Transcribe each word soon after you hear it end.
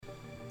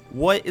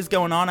What is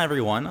going on,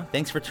 everyone?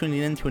 Thanks for tuning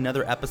in to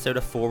another episode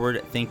of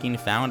Forward Thinking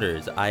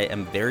Founders. I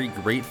am very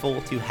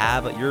grateful to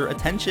have your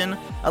attention,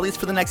 at least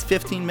for the next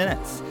 15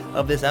 minutes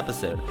of this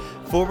episode.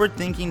 Forward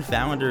Thinking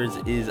Founders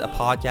is a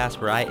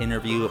podcast where I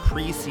interview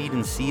pre-seed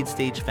and seed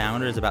stage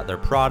founders about their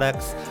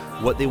products,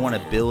 what they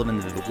want to build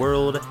into the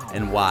world,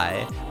 and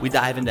why. We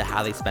dive into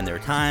how they spend their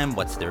time,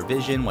 what's their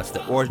vision, what's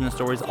the origin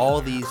stories,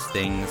 all these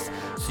things,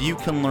 so you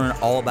can learn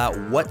all about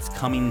what's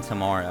coming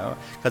tomorrow.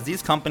 Because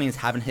these companies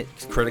haven't hit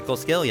critical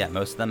scale yet.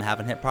 Most of them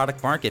haven't hit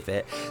product market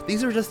fit.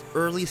 These are just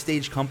early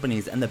stage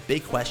companies, and the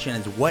big question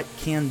is, what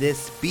can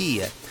this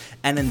be?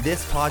 And in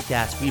this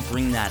podcast, we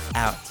bring that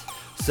out.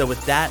 So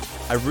with that,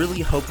 I really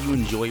hope you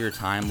enjoy your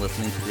time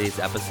listening to today's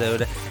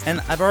episode.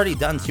 And I've already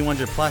done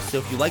 200 plus, so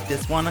if you like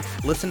this one,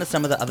 listen to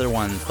some of the other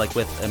ones, like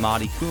with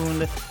Imadi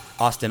Kund,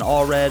 Austin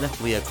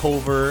Allred, Leah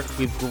Culver.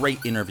 We have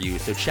great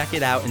interviews, so check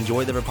it out,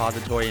 enjoy the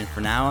repository, and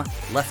for now,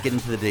 let's get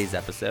into today's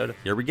episode.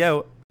 Here we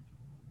go.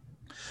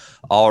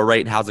 All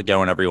right, how's it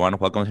going, everyone?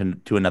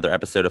 Welcome to another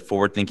episode of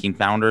Forward Thinking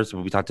Founders,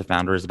 where we talk to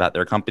founders about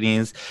their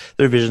companies,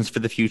 their visions for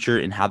the future,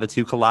 and how the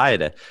two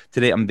collide.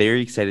 Today, I'm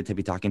very excited to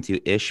be talking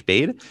to Ish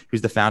Baid,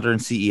 who's the founder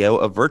and CEO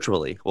of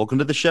Virtually. Welcome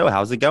to the show.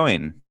 How's it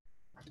going?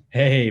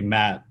 Hey,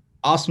 Matt.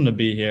 Awesome to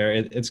be here.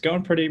 It's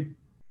going pretty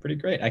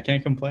great. I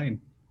can't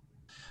complain.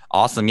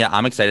 Awesome. Yeah,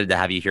 I'm excited to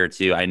have you here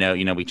too. I know,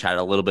 we chatted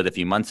a little bit a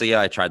few months ago.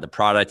 I tried the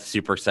product,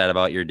 super excited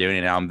about what you're doing,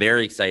 and now I'm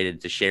very excited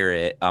to share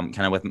it kind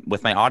of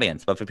with my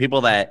audience. But for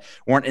people that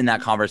weren't in that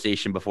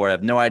conversation before,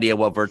 have no idea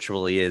what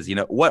Virtually is,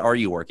 what are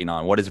you working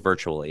on? What is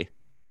Virtually?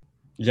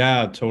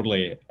 Yeah,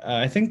 totally.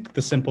 I think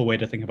the simple way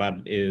to think about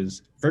it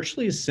is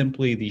Virtually is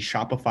simply the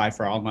Shopify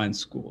for online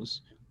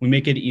schools. We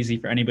make it easy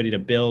for anybody to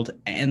build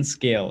and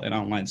scale an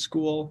online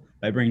school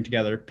by bringing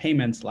together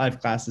payments,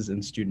 live classes,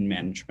 and student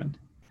management.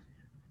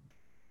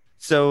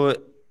 So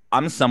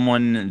I'm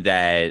someone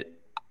that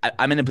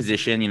I'm in a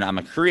position, I'm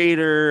a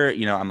creator,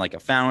 I'm like a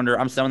founder.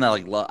 I'm someone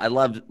that I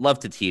love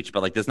to teach,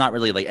 but there's not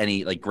really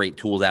any great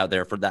tools out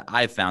there for that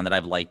I've found that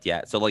I've liked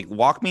yet. So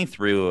walk me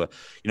through,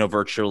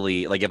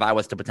 Virtually, if I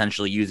was to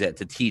potentially use it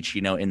to teach,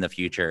 in the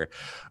future,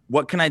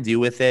 what can I do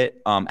with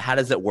it? How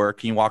does it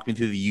work? Can you walk me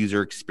through the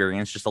user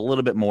experience, just a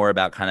little bit more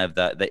about kind of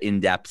the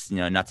in-depth,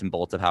 nuts and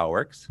bolts of how it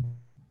works?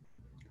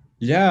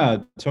 Yeah,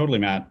 totally,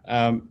 Matt.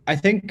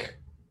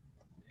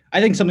 I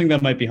think something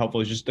that might be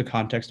helpful is just the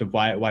context of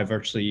why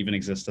Virtually even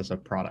exists as a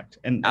product.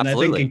 And I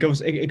think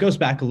it goes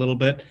back a little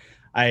bit.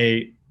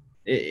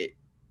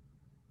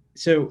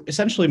 So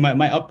essentially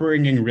my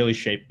upbringing really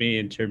shaped me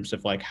in terms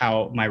of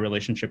how my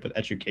relationship with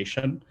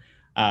education,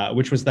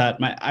 which was that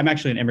I'm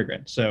actually an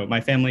immigrant. So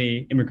my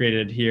family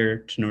immigrated here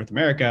to North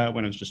America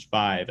when I was just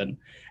 5. And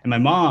my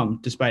mom,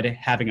 despite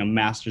having a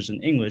master's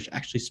in English,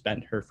 actually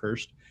spent her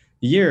first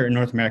year in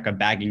North America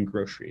bagging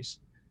groceries.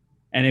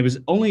 And it was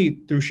only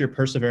through sheer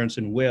perseverance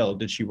and will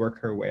did she work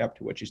her way up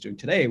to what she's doing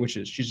today, which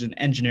is she's an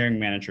engineering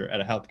manager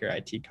at a healthcare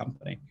IT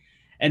company.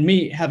 And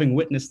me having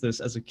witnessed this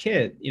as a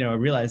kid, I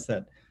realized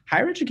that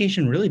higher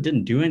education really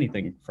didn't do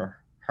anything for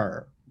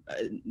her,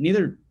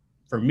 neither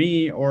for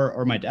me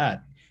or my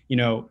dad.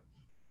 A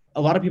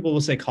lot of people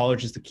will say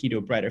college is the key to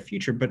a brighter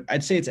future, but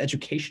I'd say it's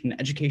education.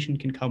 Education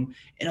can come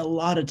in a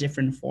lot of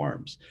different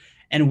forms.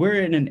 And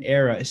we're in an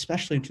era,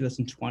 especially in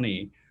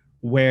 2020,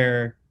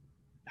 where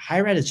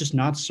higher ed is just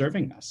not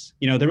serving us.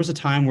 There was a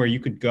time where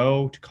you could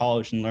go to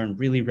college and learn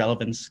really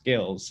relevant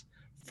skills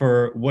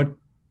for what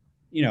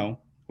you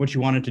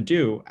wanted to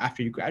do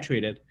after you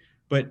graduated.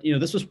 But,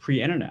 this was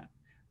pre-internet.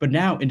 But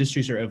now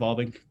industries are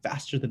evolving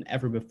faster than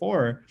ever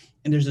before.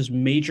 And there's this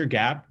major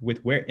gap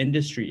with where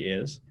industry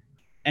is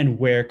and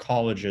where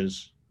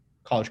college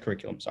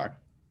curriculums are.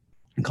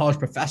 And college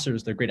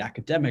professors, they're great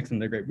academics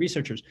and they're great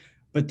researchers,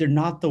 but they're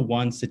not the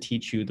ones to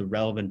teach you the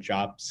relevant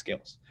job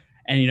skills.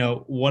 And,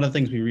 one of the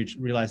things we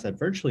realized that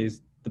Virtually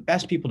is the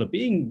best people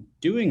to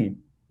doing,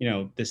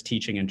 this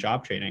teaching and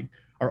job training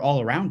are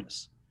all around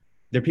us.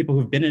 They're people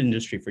who've been in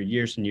industry for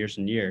years and years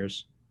and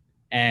years.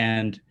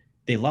 And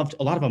a lot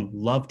of them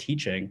love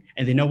teaching,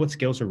 and they know what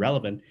skills are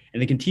relevant,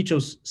 and they can teach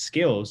those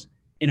skills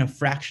in a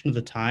fraction of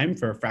the time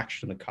for a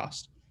fraction of the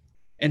cost.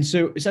 And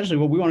so essentially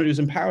what we want to do is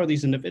empower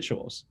these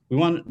individuals. We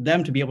want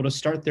them to be able to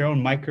start their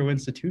own micro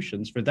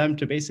institutions, for them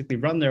to basically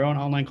run their own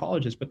online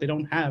colleges, but they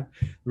don't have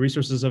the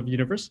resources of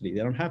university.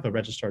 They don't have a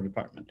registrar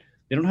department.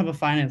 They don't have a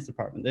finance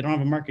department. They don't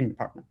have a marketing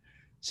department.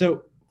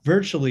 So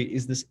Virtually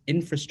is this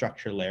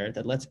infrastructure layer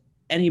that lets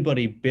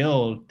anybody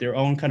build their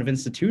own kind of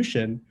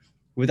institution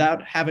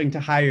without having to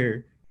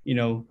hire,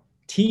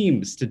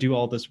 teams to do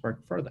all this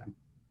work for them.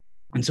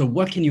 And so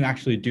what can you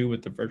actually do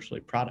with the Virtually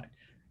product?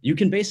 You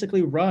can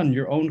basically run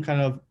your own kind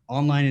of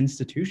online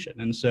institution.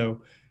 And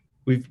so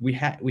we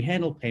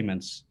handle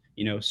payments,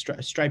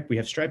 Stripe, we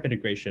have Stripe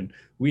integration.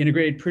 We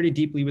integrated pretty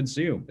deeply with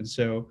Zoom. And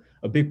so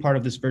a big part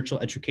of this virtual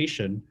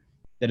education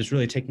that is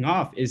really taking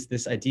off is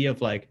this idea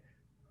of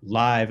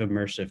live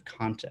immersive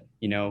content.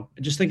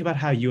 Just think about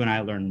how you and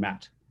I learn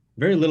math.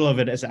 Very little of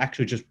it is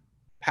actually just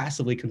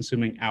passively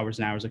consuming hours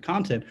and hours of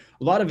content.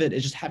 A lot of it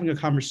is just having a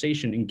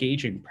conversation,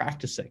 engaging,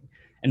 practicing.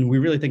 And we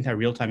really think that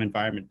real-time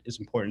environment is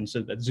important.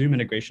 So that Zoom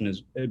integration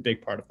is a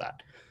big part of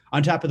that.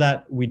 On top of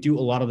that, we do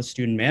a lot of the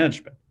student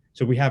management.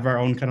 So we have our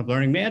own kind of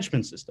learning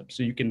management system.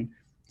 So you can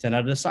send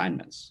out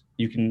assignments,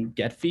 you can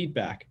get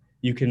feedback,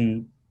 you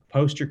can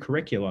post your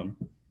curriculum,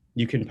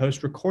 you can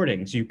post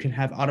recordings, you can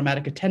have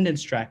automatic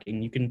attendance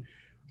tracking, you can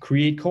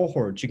create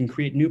cohorts, you can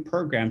create new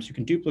programs, you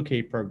can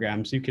duplicate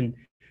programs, you can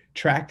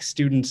track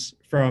students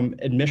from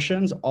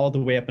admissions all the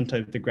way up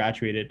until they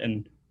graduated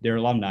and their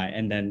alumni,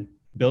 and then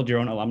build your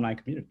own alumni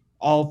community,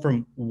 all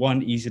from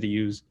one easy to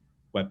use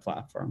web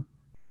platform.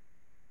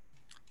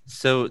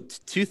 So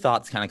two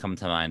thoughts kind of come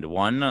to mind.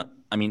 One,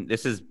 I mean,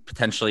 this is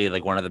potentially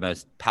like one of the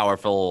most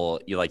powerful,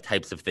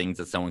 types of things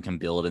that someone can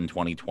build in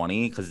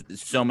 2020, because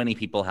so many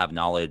people have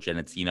knowledge, and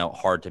it's,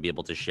 hard to be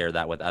able to share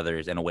that with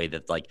others in a way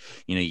that's like,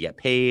 you get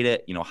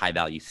paid, high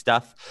value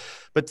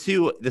stuff. But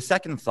two, the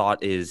second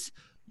thought is,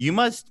 you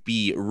must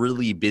be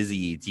really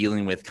busy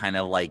dealing with kind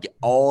of like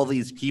all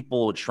these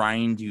people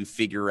trying to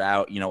figure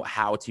out,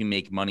 how to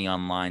make money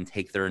online,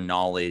 take their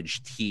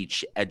knowledge,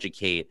 teach,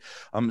 educate.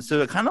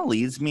 So it kind of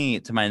leads me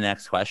to my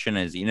next question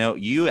is,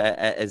 you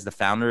as the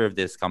founder of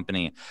this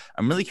company,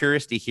 I'm really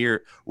curious to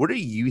hear, what are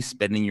you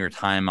spending your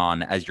time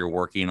on as you're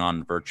working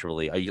on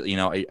virtually? Are you,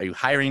 are you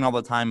hiring all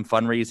the time,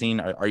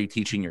 fundraising? Are you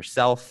teaching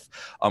yourself?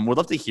 Would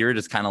love to hear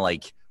just kind of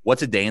like,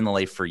 what's a day in the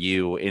life for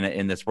you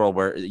in this world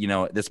where,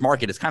 this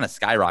market is kind of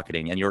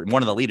skyrocketing and you're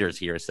one of the leaders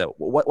here. So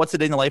what's a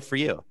day in the life for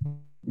you?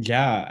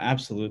 Yeah,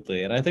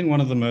 absolutely. And I think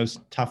one of the most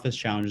toughest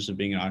challenges of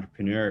being an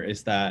entrepreneur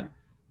is that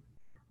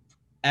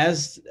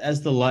as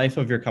the life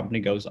of your company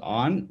goes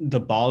on, the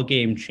ball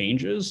game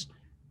changes.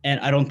 And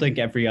I don't think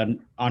every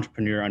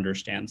entrepreneur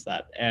understands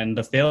that. And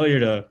the failure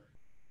to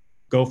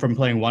go from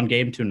playing one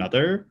game to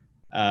another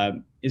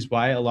is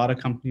why a lot of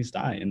companies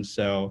die. And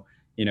so,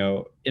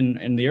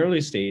 in the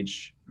early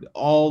stage,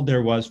 all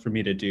there was for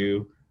me to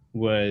do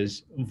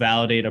was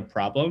validate a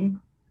problem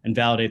and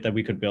validate that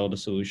we could build a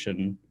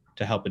solution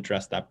to help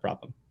address that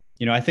problem.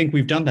 I think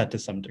we've done that to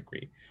some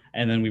degree.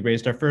 And then we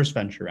raised our first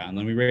venture round,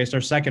 then we raised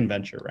our second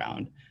venture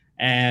round.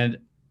 And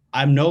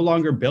I'm no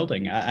longer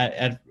building.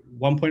 At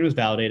one point it was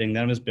validating,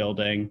 then it was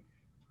building.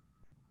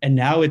 And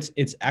now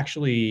it's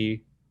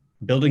actually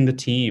building the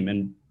team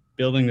and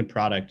building the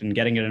product and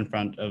getting it in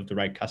front of the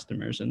right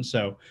customers. And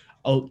so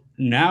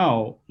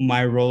now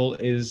my role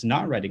is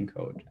not writing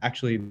code.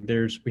 Actually,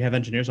 we have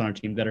engineers on our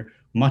team that are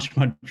much,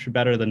 much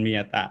better than me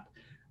at that.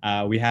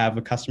 We have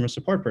a customer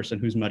support person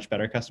who's much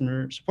better at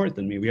customer support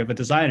than me. We have a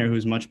designer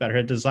who's much better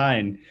at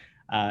design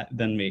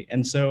than me.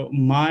 And so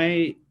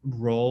my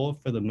role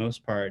for the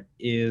most part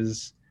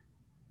is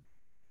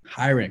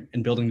hiring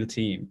and building the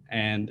team.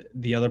 And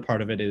the other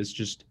part of it is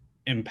just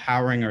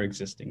empowering our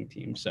existing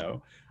team.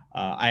 So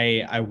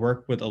I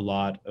work with a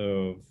lot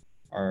of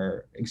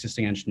our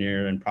existing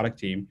engineer and product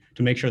team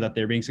to make sure that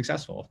they're being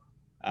successful.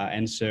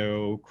 And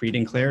so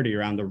creating clarity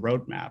around the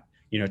roadmap,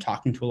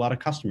 talking to a lot of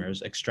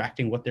customers,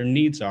 extracting what their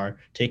needs are,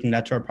 taking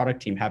that to our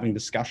product team, having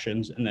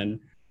discussions, and then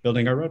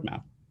building our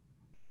roadmap.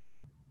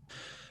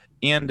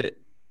 And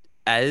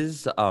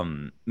as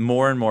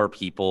more and more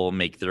people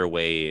make their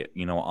way,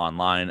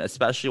 online,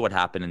 especially what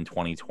happened in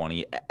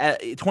 2020,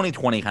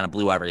 2020 kind of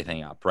blew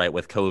everything up, right?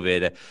 With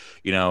COVID,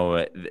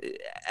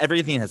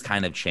 everything has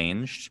kind of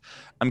changed.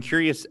 I'm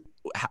curious,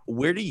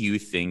 where do you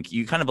think,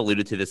 you kind of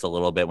alluded to this a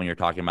little bit when you're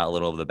talking about a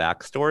little of the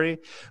backstory,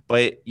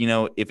 but,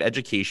 if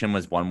education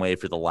was one way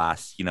for the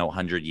last,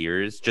 100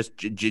 years, just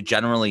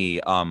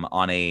generally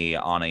on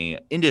a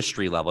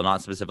industry level,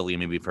 not specifically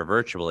maybe for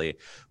virtually,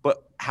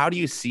 but how do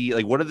you see,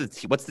 like,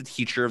 what's the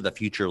teacher of the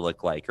future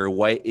look like? Or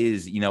what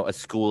is, a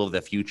school of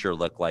the future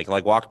look like?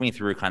 Like, walk me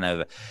through kind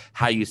of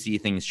how you see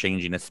things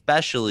changing,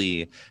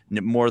 especially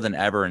more than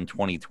ever in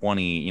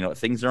 2020,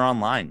 things are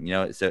online,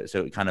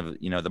 so kind of,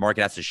 the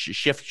market has to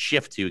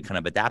shift to kind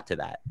of adapt to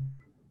that.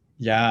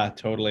 Yeah,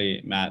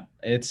 totally, Matt.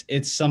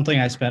 It's something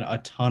I spent a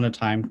ton of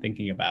time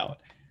thinking about.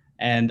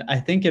 And I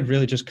think it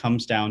really just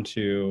comes down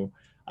to,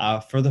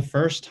 for the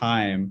first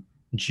time,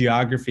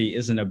 geography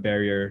isn't a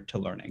barrier to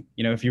learning.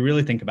 If you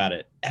really think about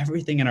it,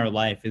 everything in our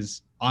life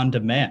is on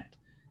demand.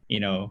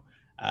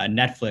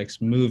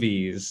 Netflix,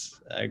 movies,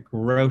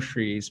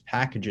 groceries,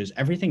 packages,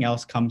 everything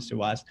else comes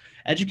to us.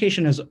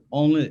 Education has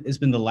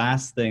been the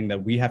last thing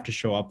that we have to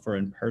show up for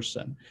in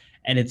person.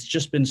 And it's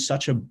just been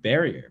such a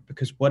barrier,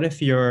 because what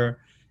if you're,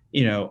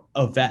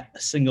 a vet, a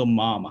single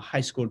mom, a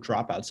high school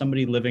dropout,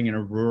 somebody living in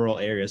a rural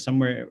area,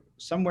 somewhere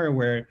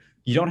where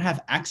you don't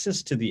have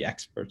access to the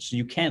experts. So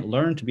you can't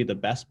learn to be the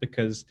best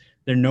because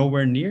they're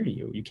nowhere near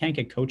you. You can't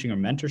get coaching or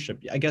mentorship.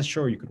 I guess,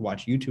 sure, you could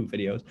watch YouTube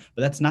videos,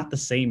 but that's not the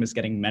same as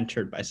getting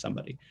mentored by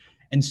somebody.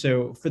 And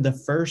so for the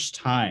first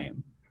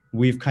time,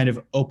 we've kind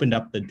of opened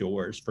up the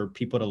doors for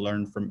people to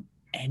learn from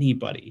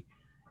anybody.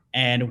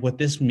 And what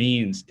this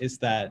means is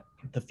that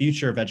the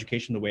future of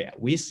education, the way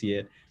we see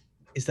it,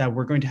 is that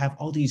we're going to have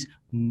all these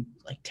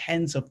like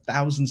tens of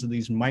thousands of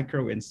these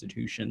micro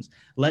institutions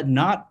led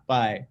not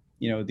by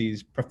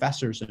these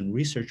professors and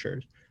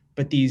researchers,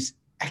 but these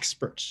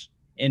experts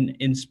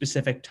in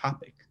specific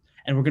topics.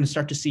 And we're going to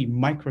start to see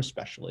micro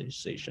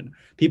specialization.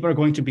 People are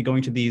going to be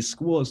going to these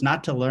schools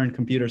not to learn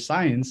computer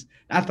science,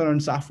 not to learn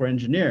software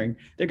engineering.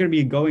 They're going to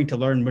be going to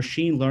learn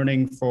machine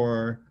learning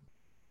for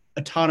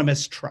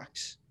autonomous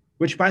trucks,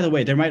 which, by the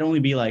way, there might only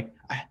be like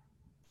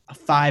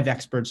 5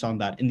 experts on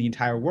that in the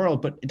entire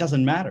world, but it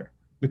doesn't matter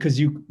because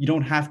you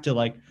don't have to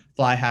like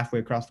fly halfway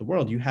across the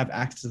world. You have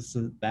access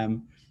to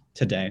them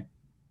today.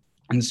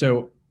 And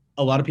so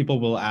a lot of people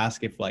will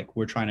ask if like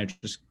we're trying to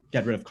just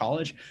get rid of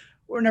college.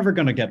 We're never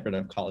going to get rid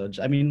of college.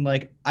 I mean,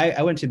 like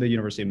I went to the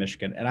University of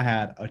Michigan and I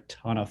had a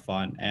ton of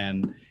fun,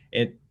 and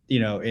it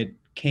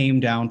came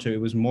down to,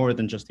 it was more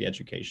than just the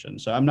education.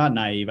 So I'm not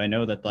naive. I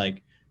know that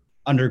like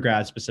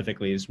undergrad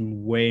specifically is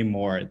way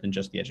more than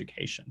just the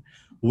education.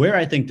 Where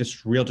I think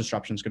this real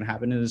disruption is going to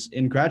happen is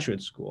in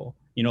graduate school.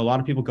 A lot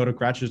of people go to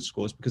graduate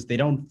schools because they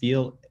don't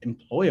feel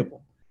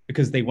employable,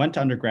 because they went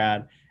to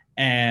undergrad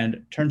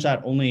and turns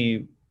out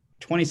only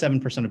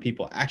 27% of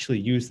people actually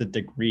use the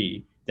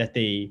degree that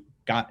they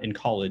got in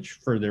college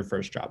for their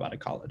first job out of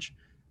college.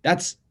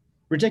 That's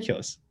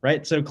ridiculous,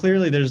 right? So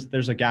clearly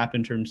there's a gap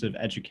in terms of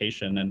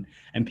education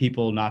and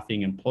people not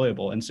being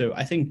employable. And so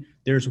I think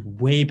there's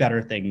way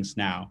better things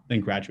now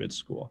than graduate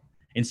school.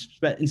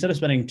 Instead of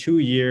spending 2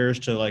 years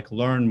to like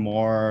learn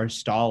more,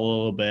 stall a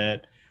little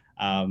bit,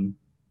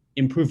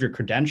 improve your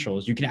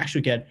credentials, you can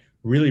actually get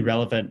really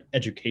relevant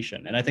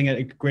education. And I think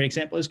a great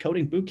example is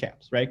coding boot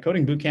camps, right?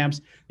 Coding boot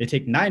camps, they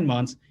take 9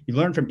 months. You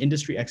learn from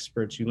industry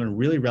experts, you learn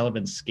really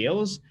relevant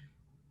skills,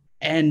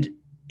 and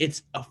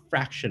it's a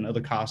fraction of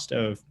the cost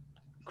of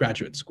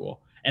graduate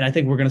school. And I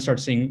think we're going to start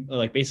seeing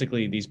like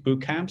basically these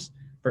boot camps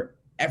for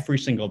every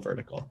single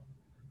vertical.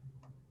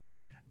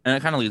 And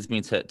it kind of leads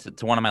me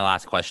to one of my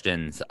last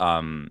questions.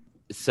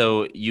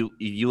 So you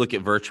look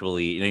at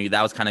virtually,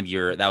 that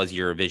was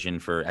your vision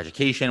for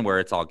education, where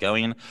it's all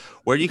going.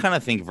 Where do you kind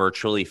of think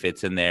virtually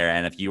fits in there?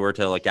 And if you were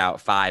to look out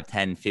 5,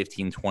 10,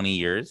 15, 20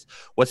 years,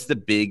 what's the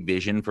big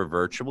vision for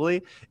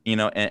virtually,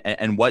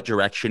 and what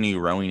direction are you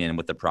rowing in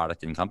with the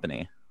product and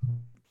company?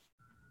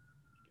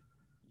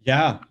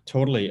 Yeah,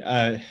 totally.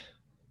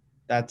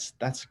 That's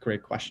a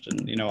great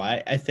question.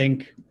 I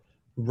think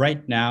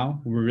right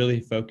now we're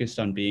really focused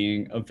on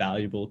being a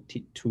valuable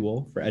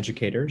tool for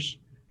educators.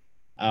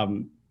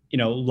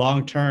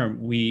 Long term,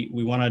 we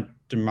want to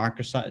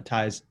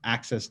democratize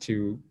access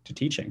to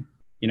teaching.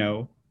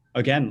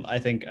 Again, I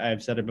think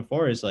I've said it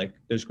before, is like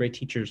there's great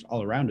teachers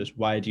all around us.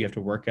 Why do you have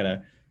to work at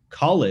a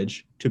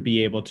college to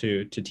be able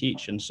to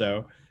teach? And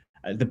so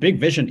the big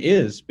vision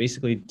is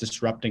basically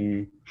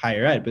disrupting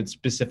higher ed, but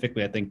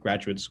specifically I think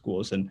graduate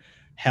schools, and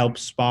help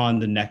spawn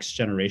the next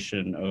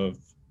generation of,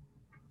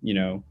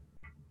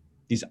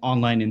 these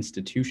online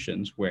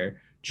institutions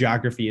where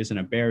geography isn't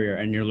a barrier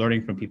and you're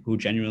learning from people who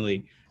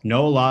genuinely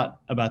know a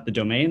lot about the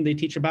domain they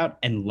teach about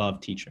and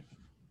love teaching.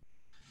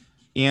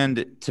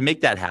 And to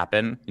make that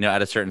happen,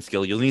 at a certain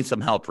skill, you'll need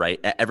some help, right?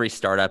 Every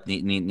startup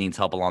needs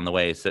help along the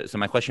way. So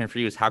my question for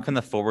you is, how can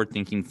the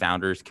forward-thinking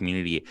founders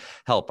community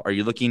help? Are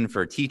you looking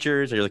for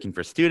teachers? Are you looking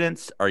for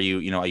students? Are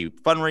you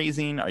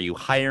fundraising? Are you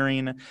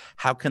hiring?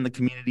 How can the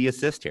community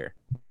assist here?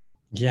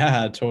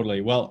 Yeah, totally.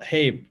 Well,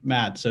 hey,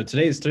 Matt, so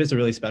today's a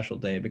really special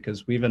day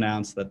because we've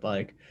announced that,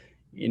 like,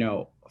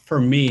 for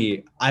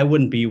me, I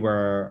wouldn't be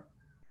where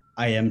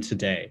I am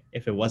today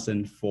if it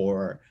wasn't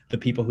for the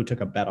people who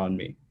took a bet on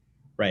me.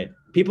 Right.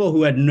 People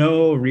who had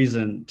no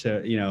reason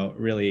to,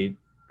 really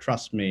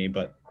trust me,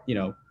 but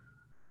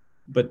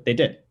they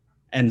did.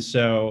 And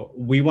so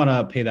we want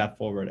to pay that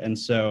forward. And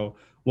so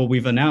what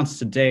we've announced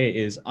today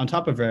is, on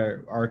top of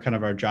our kind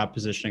of our job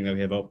positioning that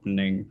we have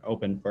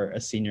open for a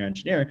senior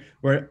engineer,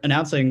 we're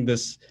announcing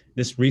this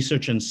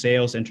research and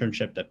sales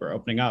internship that we're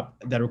opening up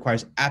that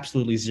requires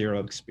absolutely zero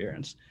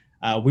experience.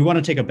 We want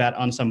to take a bet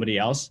on somebody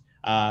else.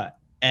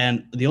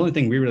 And the only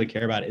thing we really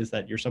care about is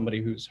that you're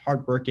somebody who's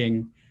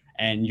hardworking,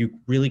 and you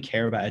really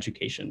care about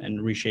education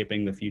and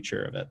reshaping the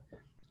future of it.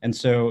 And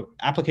so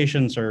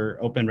applications are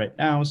open right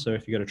now. So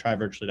if you go to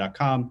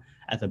tryvirtually.com,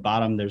 at the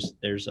bottom,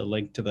 there's a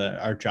link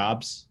to our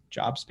jobs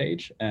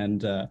page.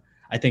 And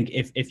I think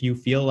if you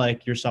feel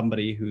like you're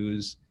somebody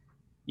who's,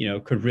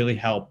 could really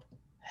help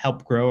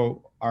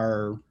grow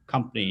our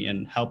company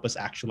and help us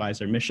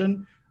actualize our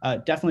mission,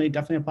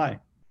 definitely apply.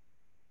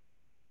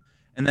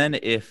 And then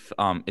if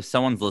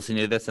someone's listening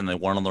to this and they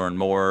want to learn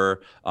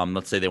more,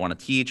 let's say they want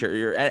to teach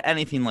or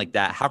anything like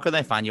that, how can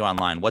they find you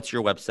online? What's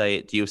your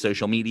website? Do you have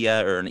social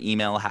media or an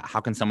email?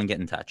 How can someone get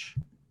in touch?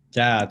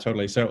 Yeah,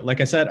 totally. So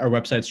like I said, our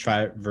website's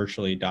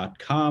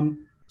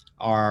tryvirtually.com.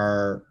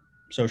 Our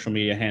social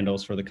media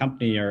handles for the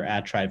company are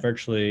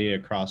 @tryvirtually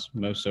across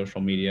most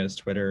social medias,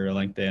 Twitter,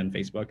 LinkedIn,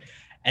 Facebook.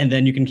 And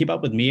then you can keep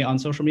up with me on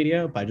social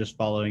media by just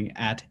following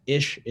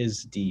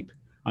 @ishisdeep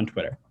on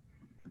Twitter.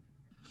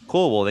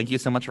 Cool. Well, thank you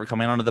so much for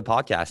coming onto the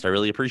podcast. I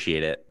really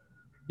appreciate it.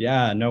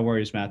 Yeah, no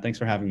worries, Matt. Thanks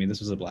for having me.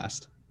 This was a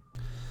blast.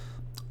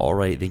 All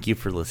right, thank you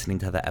for listening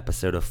to the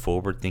episode of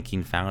Forward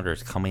Thinking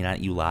Founders, coming at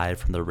you live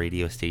from the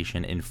radio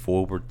station in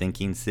Forward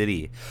Thinking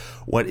City.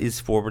 What is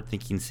Forward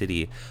Thinking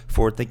City?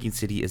 Forward Thinking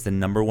City is the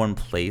number one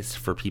place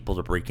for people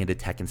to break into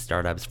tech and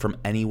startups from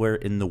anywhere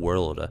in the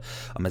world.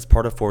 As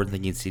part of Forward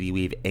Thinking City,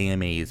 we have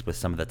AMAs with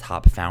some of the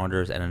top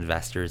founders and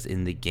investors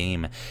in the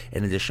game.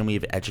 In addition, we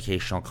have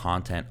educational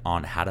content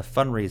on how to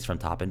fundraise from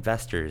top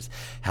investors,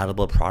 how to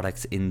build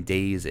products in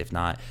days, if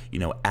not,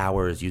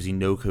 hours, using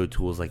no-code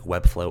tools like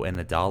Webflow and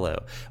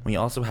Adalo. We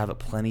also have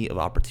plenty of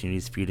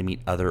opportunities for you to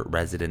meet other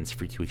residents,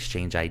 for you to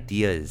exchange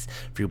ideas,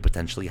 for you to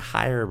potentially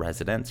hire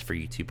residents, for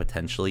you to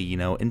potentially,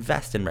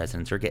 invest in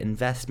residents or get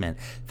investment,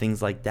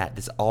 things like that.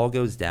 This all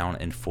goes down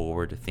in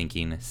Forward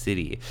Thinking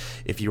City.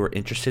 If you are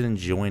interested in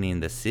joining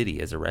the city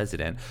as a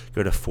resident,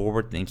 go to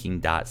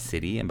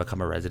forwardthinking.city and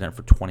become a resident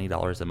for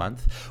 $20 a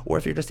month. Or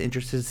if you're just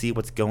interested to see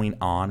what's going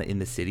on in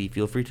the city,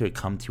 feel free to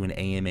come to an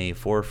AMA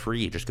for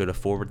free. Just go to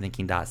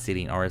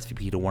forwardthinking.city and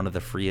RSVP to one of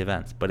the free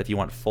events. But if you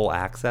want full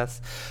access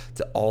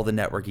to all the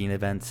networking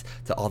events,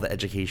 to all the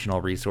educational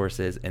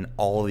resources, and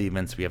all the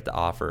events we have to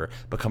offer,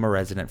 become a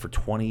resident for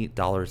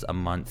 $20 a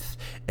month,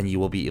 and you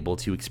will be able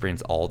to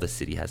experience all the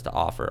city has to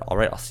offer. All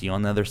right, I'll see you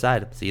on the other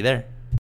side. See you there.